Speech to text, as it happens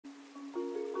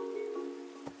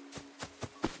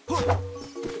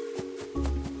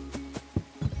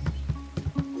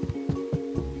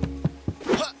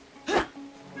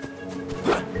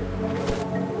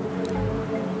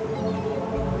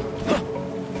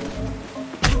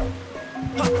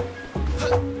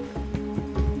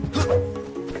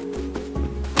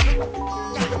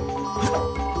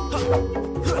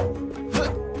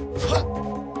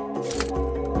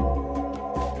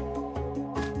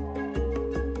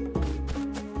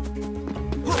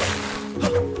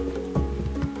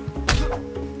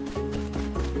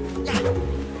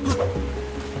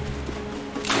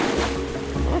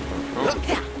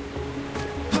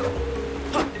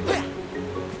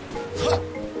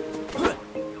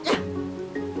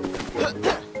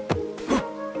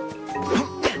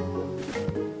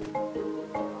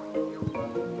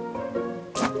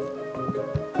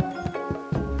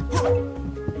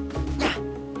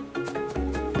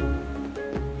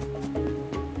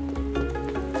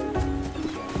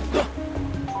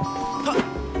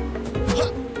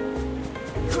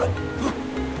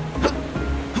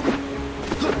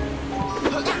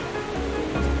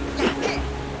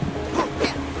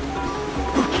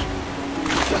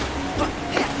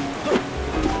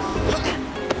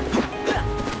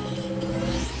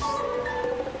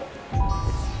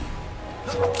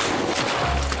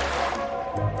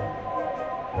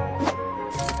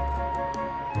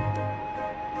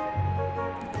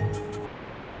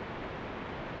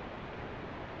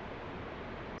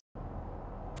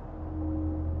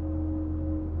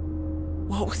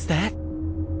What was that?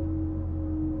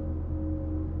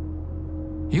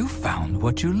 You found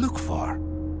what you look for.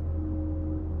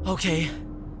 Okay,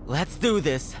 let's do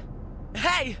this.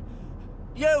 Hey!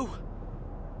 You!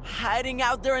 Hiding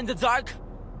out there in the dark?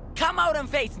 Come out and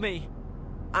face me!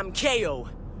 I'm Kao,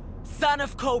 son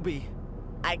of Kobe.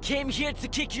 I came here to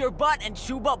kick your butt and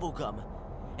chew bubblegum.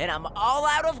 And I'm all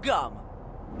out of gum.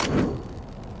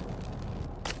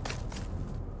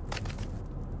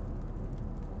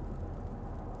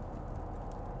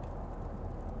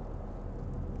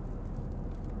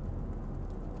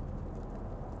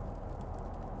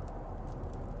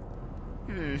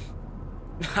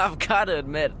 I've gotta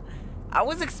admit, I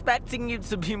was expecting you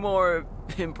to be more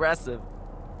impressive.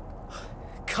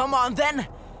 Come on then,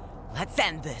 let's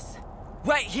end this.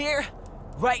 Right here,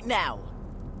 right now.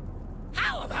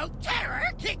 How about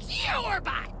terror kicks your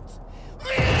butt?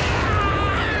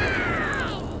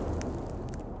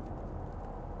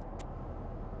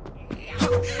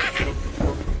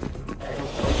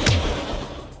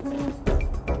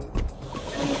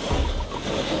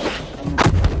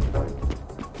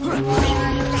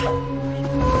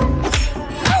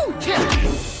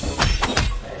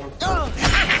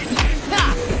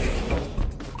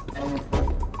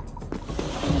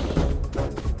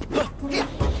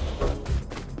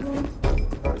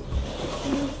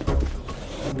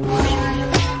 Yeah.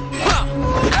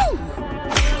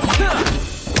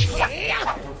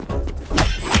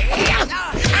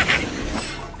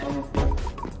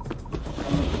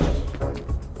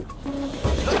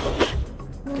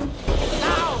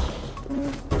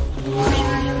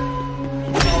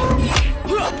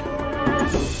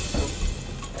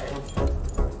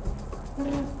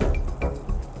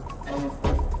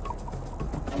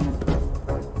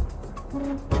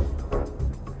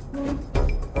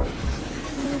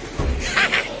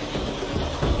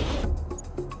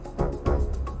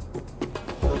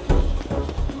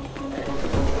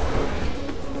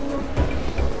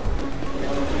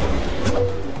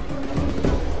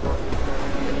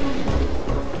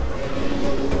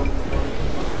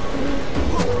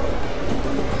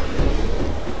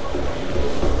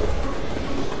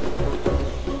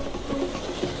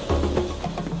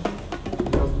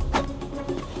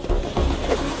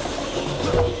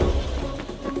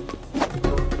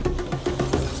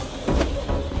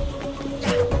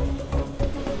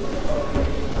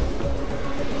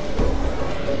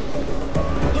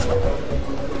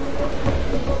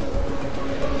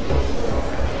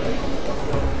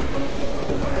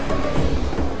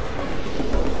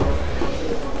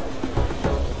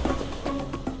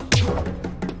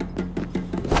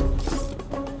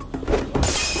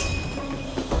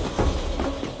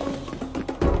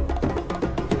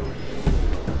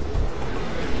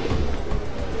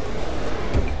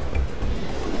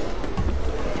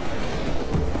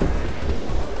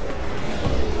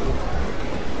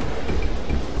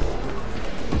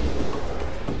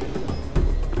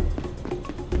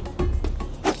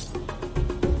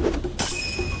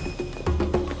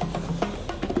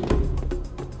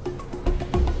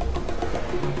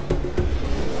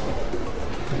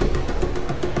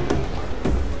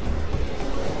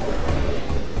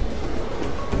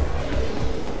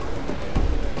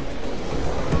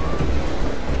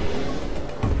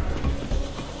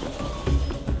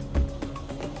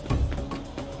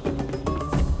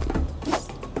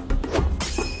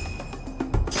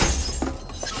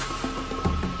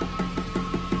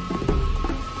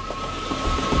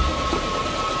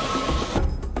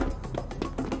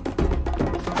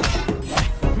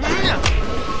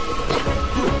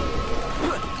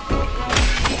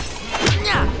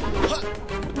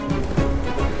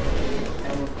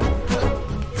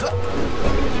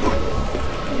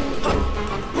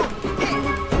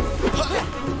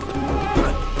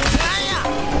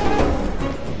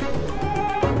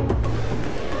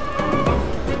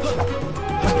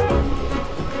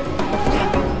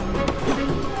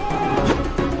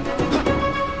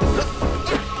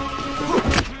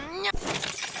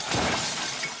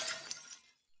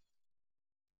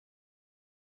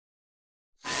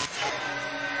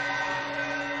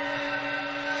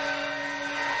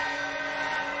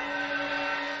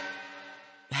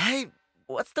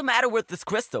 What's the matter with this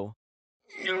crystal?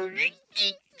 You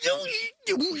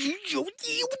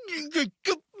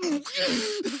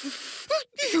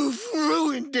You've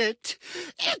ruined it.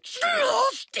 It's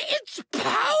lost its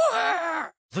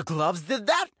power. The gloves did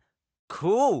that?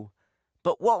 Cool.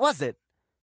 But what was it?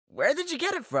 Where did you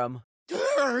get it from?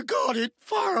 Terror got it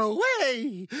far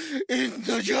away in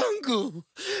the jungle.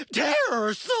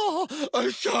 Terror saw a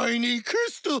shiny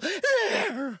crystal.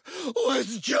 There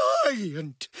was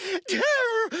giant.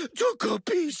 Terror took a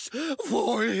piece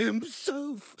for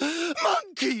himself.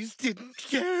 Monkeys didn't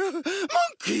care.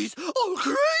 Monkeys all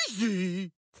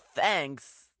crazy.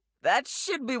 Thanks. That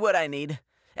should be what I need.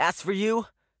 As for you,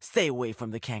 stay away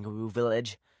from the kangaroo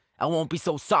village. I won't be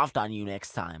so soft on you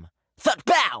next time. Thud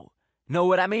bow! Know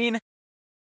what I mean?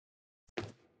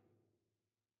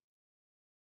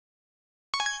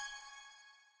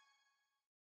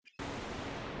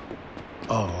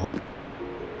 Oh.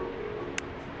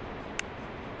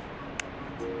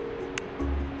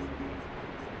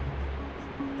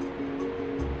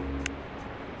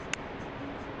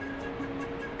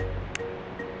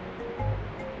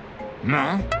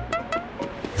 Huh?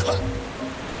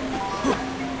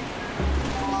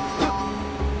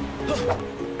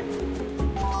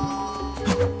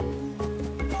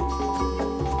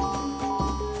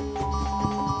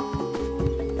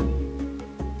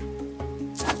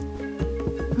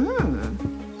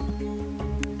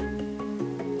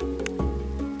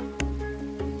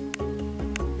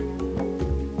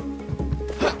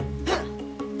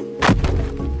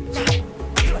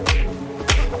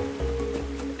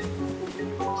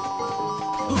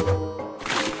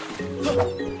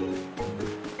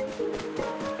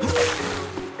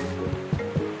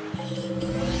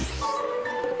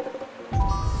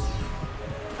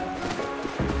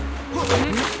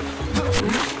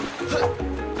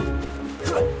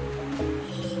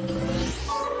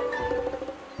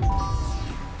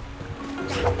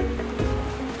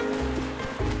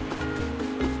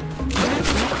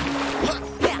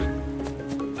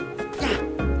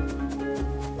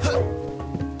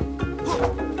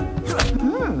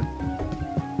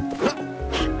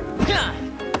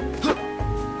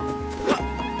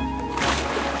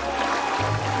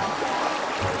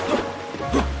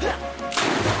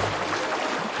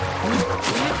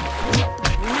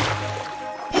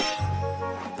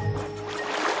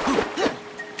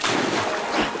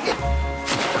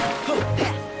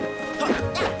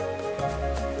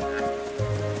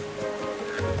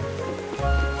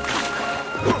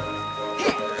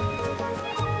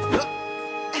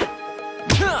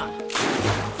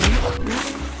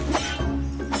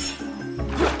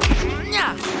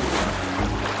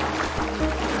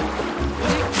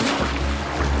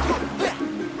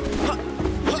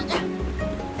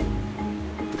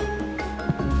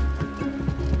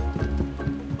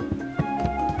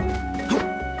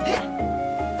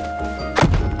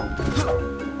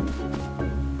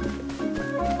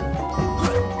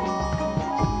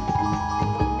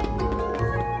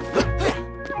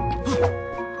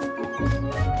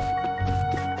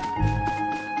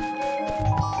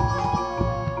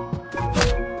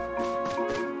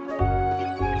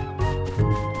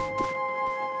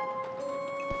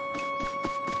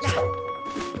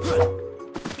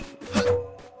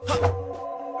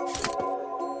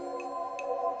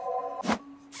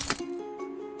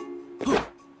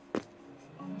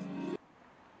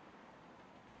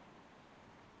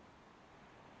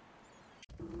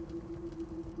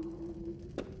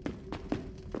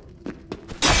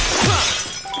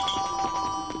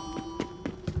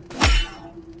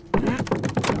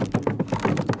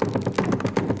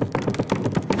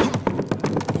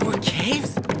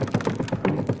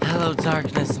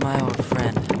 Darkness, my old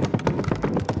friend.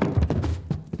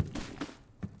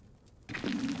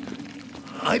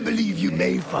 I believe you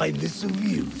may find this of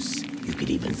use. You could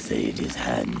even say it is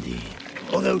handy.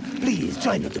 Although, please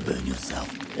try not to burn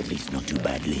yourself. At least not too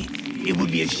badly. It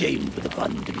would be a shame for the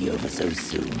fun to be over so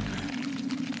soon.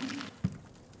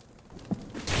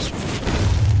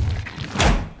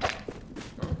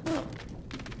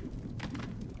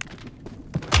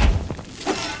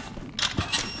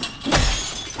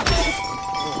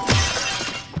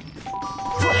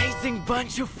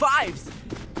 Bunch of fives!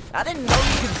 I didn't know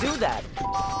you could do that.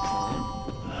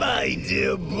 My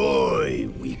dear boy,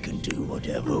 we can do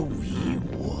whatever we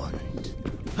want.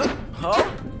 Huh?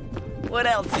 What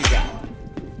else you got?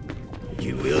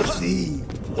 You will see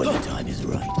when the time is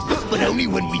right. But only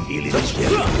when we feel it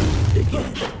showing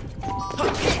again.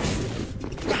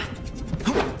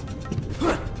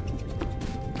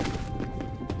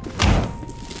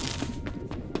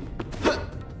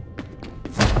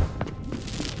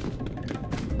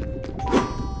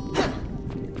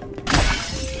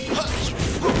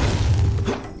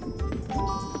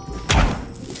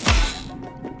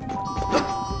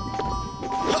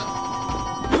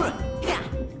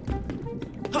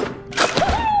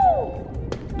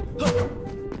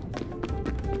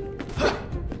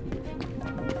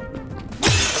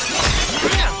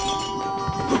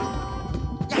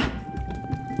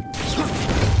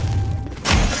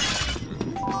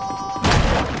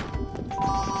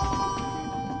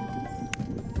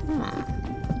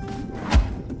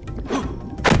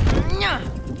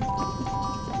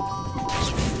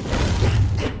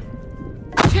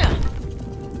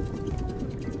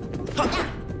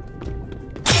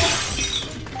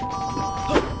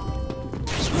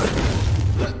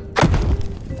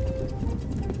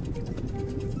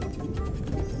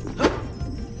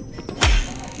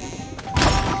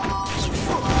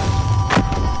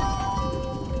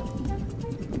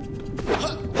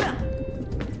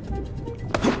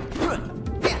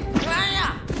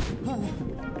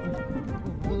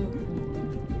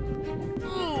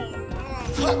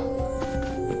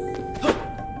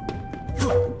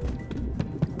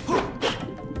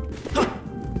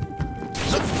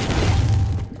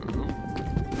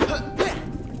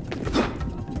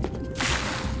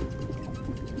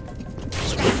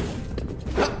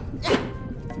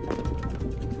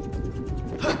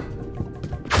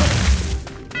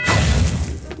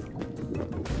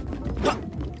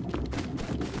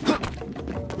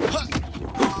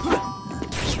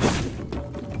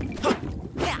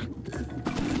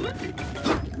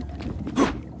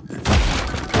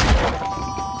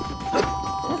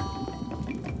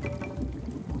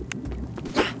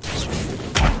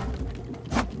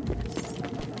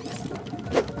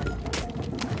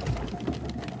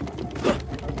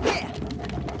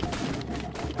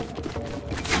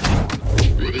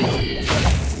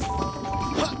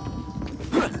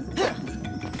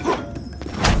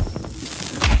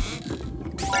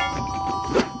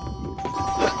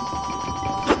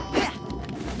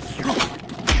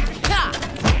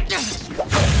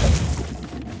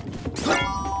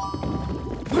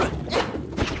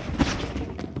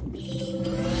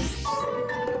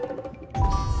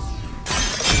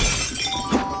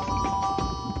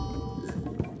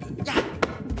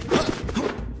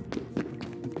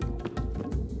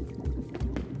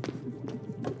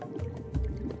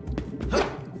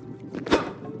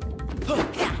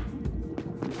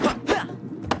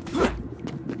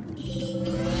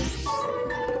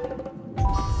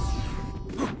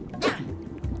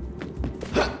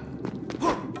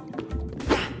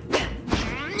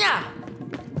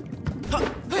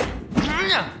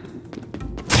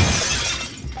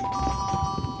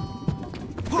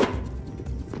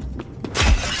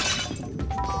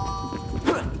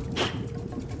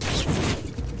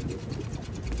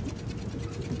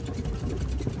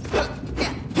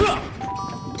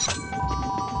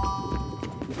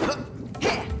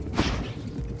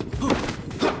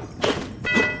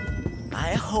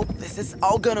 This is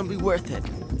all gonna be worth it.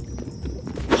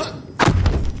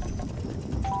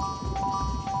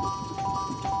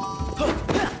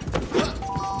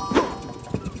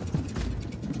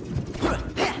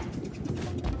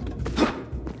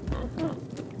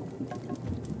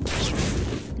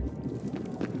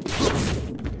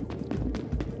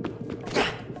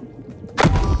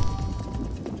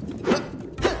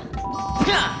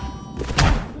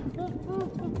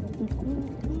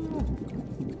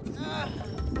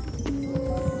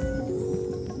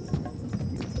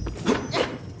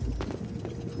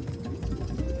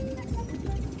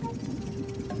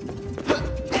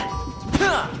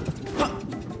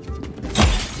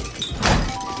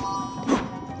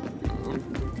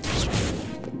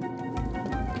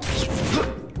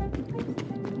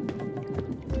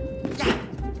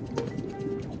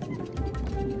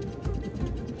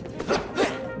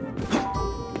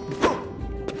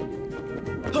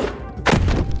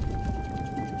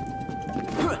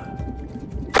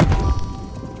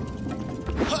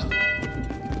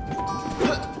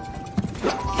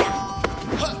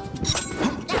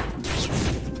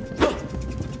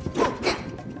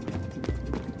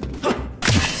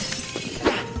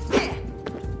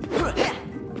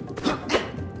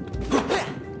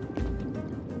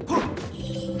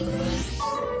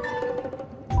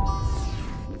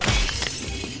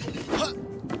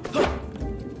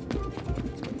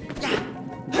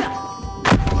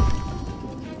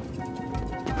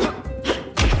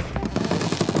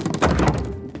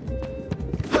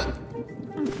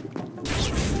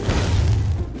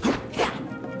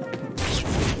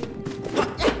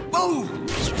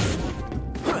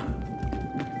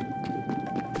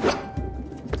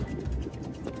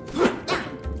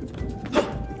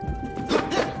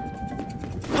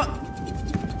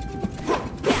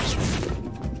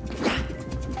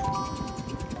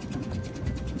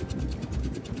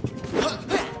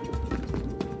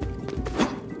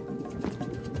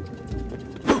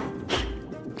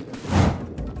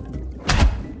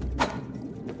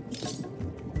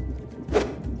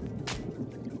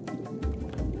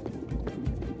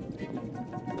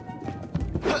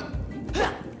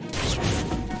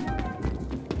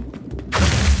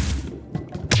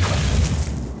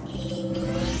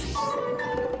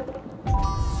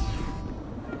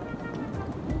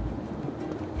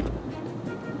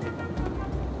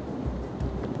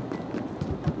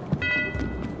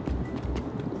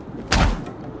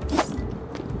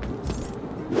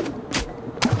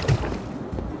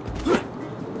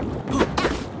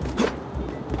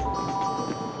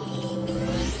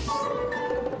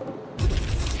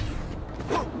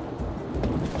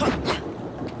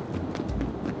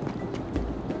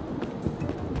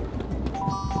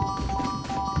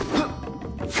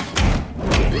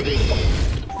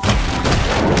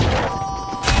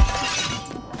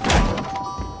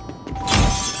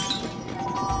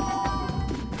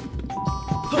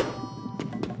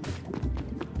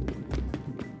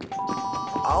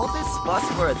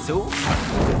 for a tool?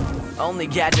 Only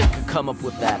Gadget could come up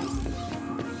with that.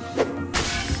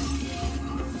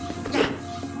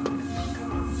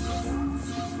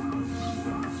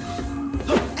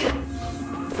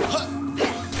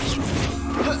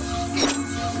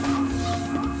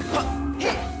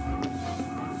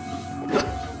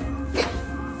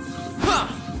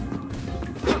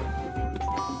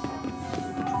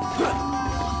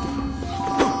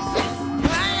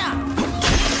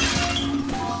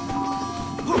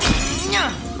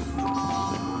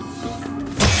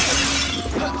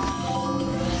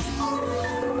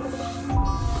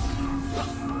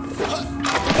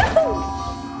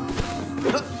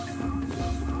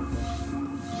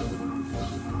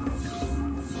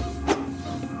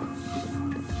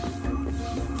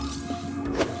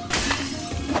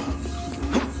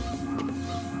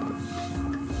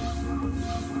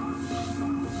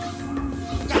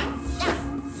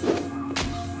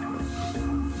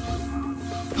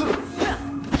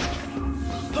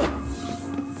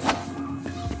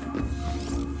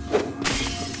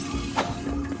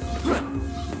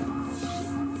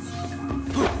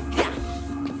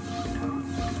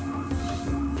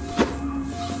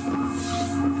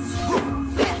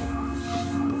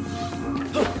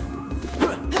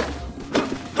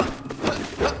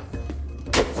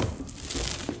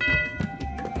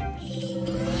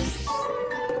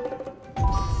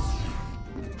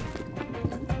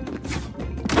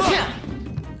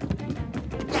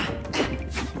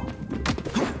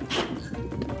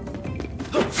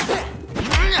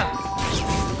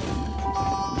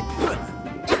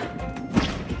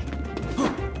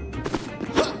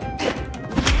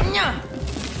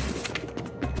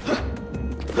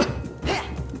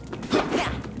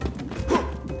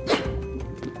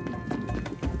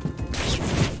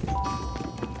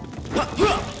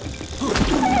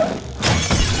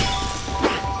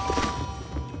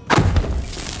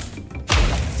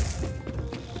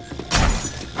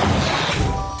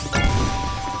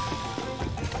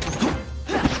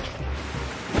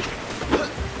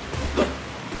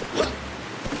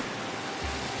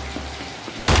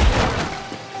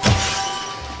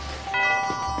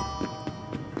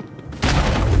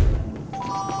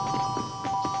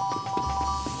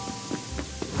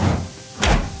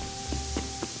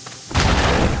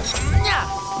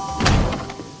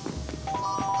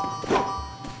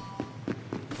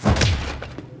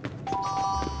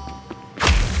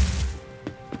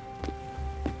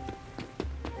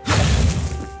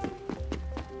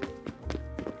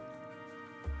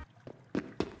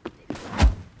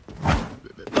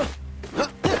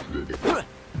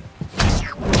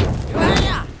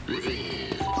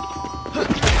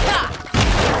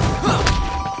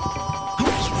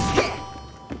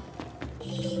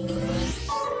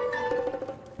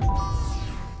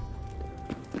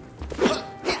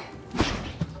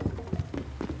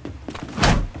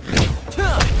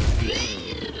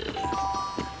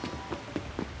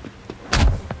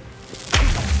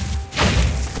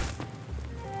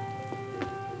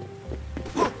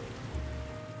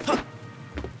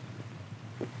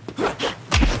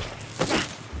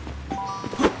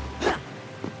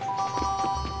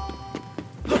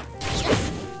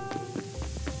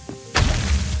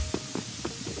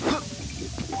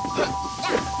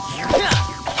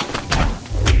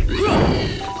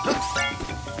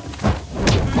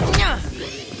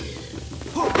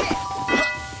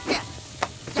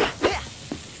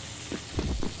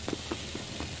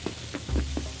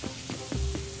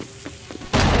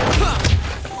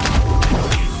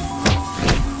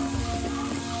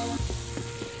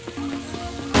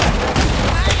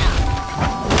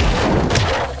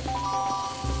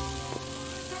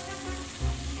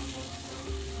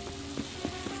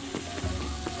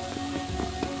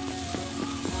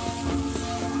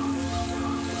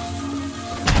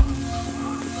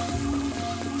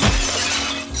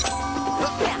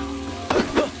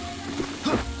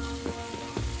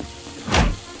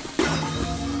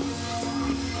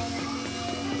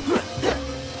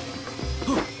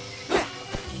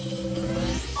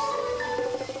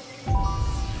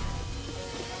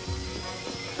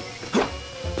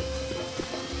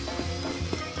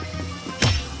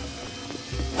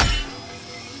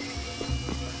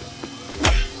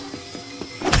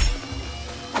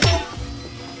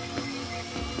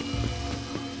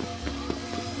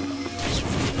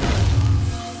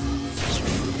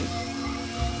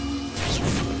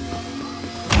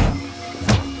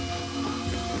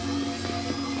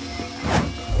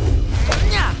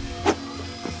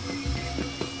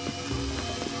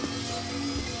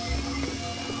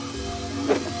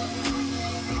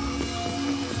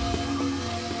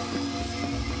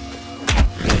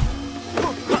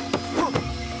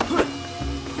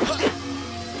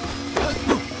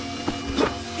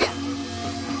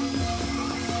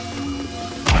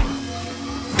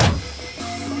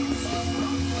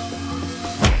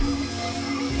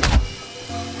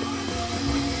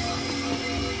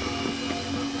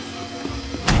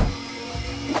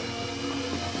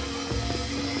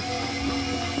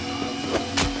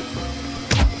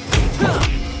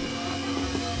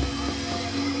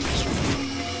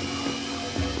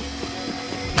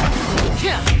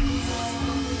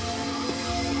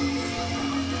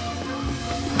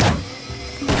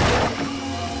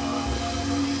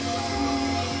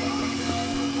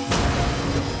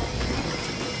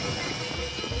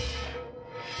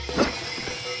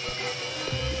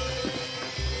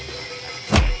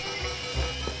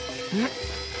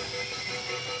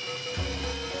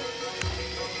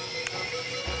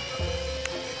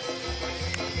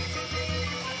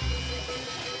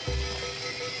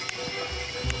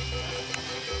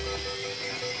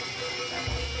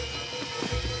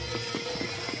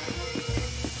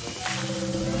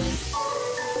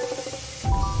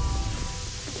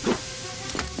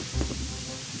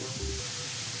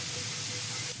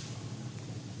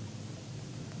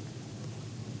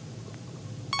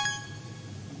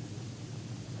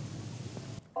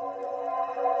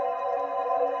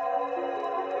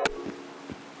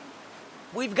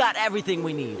 we've got everything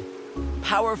we need.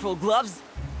 Powerful gloves,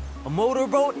 a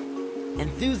motorboat,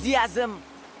 enthusiasm.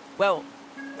 Well,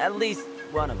 at least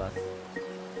one of us.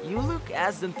 You look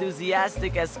as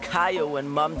enthusiastic as Kaio when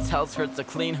Mom tells her to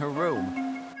clean her room.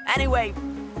 Anyway,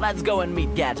 let's go and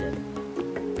meet Gadget.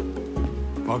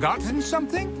 Forgotten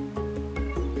something?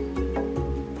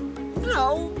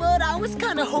 No, but I was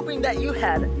kind of hoping that you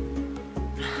had.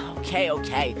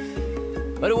 Okay.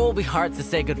 But it will be hard to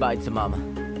say goodbye to Mom.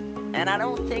 And I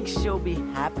don't think she'll be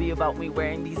happy about me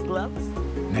wearing these gloves.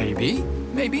 Maybe,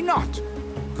 maybe not.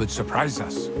 Could surprise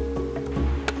us.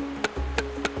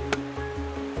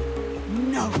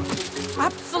 No,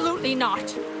 absolutely not.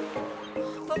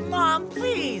 But Mom,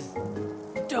 please!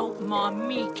 Don't mom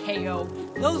me, Kao.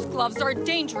 Those gloves are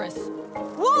dangerous.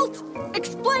 Walt,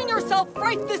 explain yourself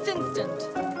right this instant.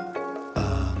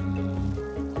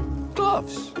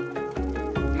 Gloves.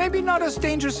 Maybe not as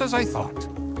dangerous as I thought.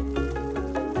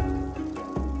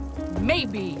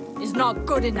 Maybe is not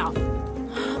good enough.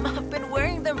 I've been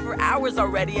wearing them for hours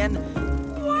already and...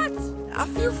 What? I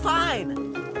feel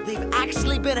fine. They've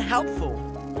actually been helpful.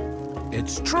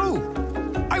 It's true.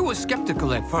 I was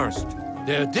skeptical at first.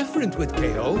 They're different with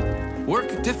Kao.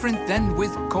 Work different than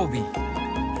with Kobe.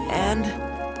 And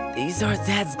these are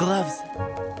Dad's gloves.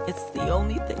 It's the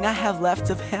only thing I have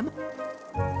left of him.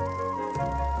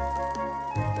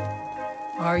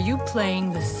 Are you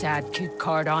playing the sad kid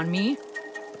card on me?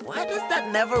 Why does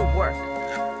that never work?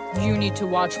 You need to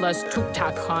watch less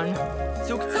tuk-tak, hon.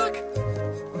 Tuk-tuk?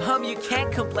 Mom, you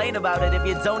can't complain about it if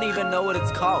you don't even know what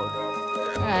it's called.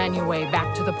 Anyway,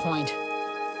 back to the point.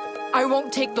 I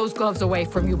won't take those gloves away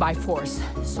from you by force.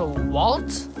 So,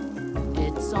 Walt,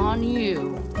 it's on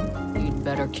you. You'd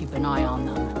better keep an eye on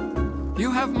them.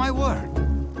 You have my word.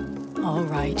 All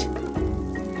right.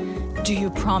 Do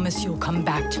you promise you'll come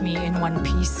back to me in one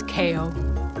piece, Kao?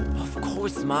 Of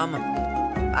course, Mom.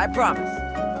 I promise.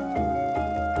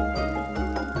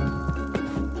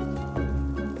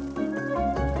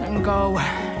 And go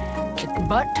kick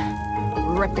butt,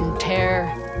 rip and tear,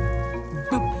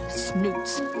 boop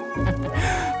snoots.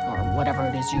 Or whatever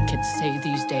it is you kids say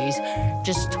these days.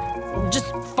 Just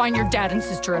find your dad and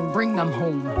sister and bring them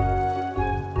home.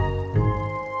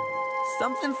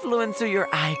 Something flew into your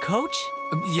eye, Coach?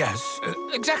 Yes,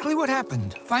 exactly what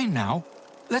happened. Fine now.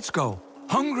 Let's go.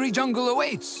 Hungry Jungle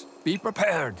awaits. Be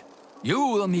prepared. You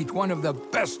will meet one of the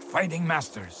best fighting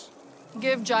masters.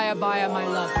 Give Jayabaya my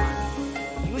love,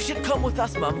 hon. You should come with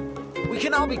us, Mom. We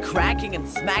can all be cracking and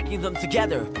smacking them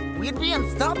together. We'd be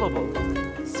unstoppable.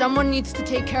 Someone needs to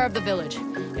take care of the village.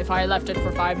 If I left it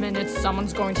for 5 minutes,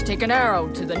 someone's going to take an arrow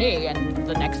to the knee, and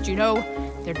the next you know,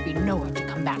 there'd be nowhere to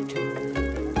come back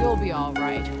to. You'll be all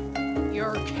right.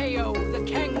 You're Kao the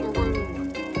Kangaroo.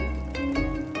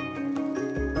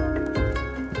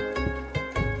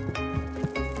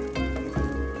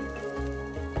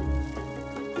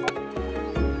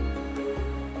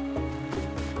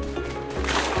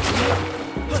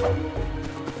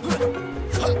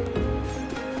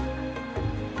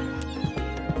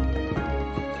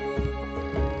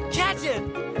 Catch it!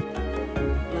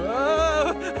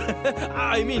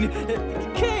 I mean,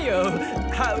 Kao,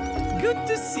 how good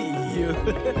to see you.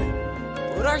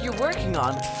 What are you working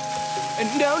on?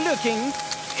 No looking.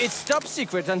 It's top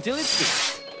secret until it's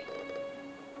fixed.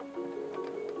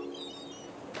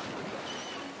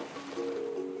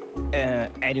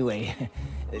 Anyway,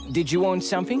 did you want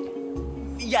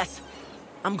something? Yes.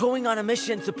 I'm going on a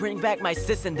mission to bring back my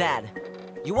sis and dad.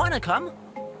 You wanna come?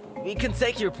 We can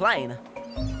take your plane.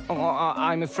 Oh,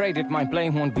 I'm afraid that my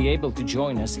plane won't be able to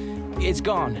join us. It's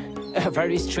gone.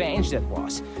 Very strange that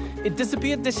was. It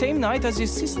disappeared the same night as your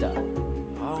sister.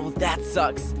 Oh, that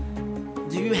sucks.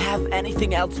 Do you have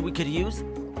anything else we could use?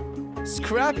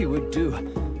 Scrappy would do.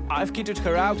 I've kitted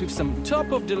her out with some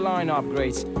top-of-the-line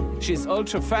upgrades. She's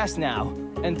ultra-fast now,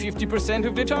 and 50%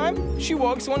 of the time, she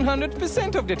walks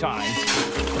 100% of the time.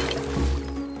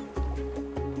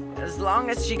 As long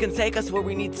as she can take us where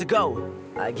we need to go,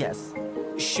 I guess.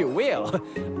 She will.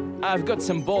 I've got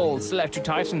some bolts left to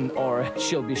tighten, or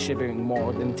she'll be shivering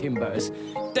more than timbers.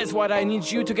 That's why I need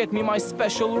you to get me my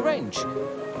special wrench.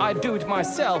 I'd do it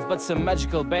myself, but some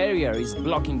magical barrier is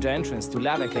blocking the entrance to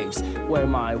lava caves, where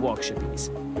my workshop is.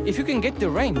 If you can get the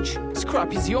wrench,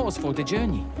 Scrap is yours for the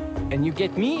journey. And you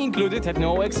get me included at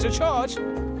no extra charge.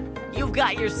 You've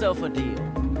got yourself a deal.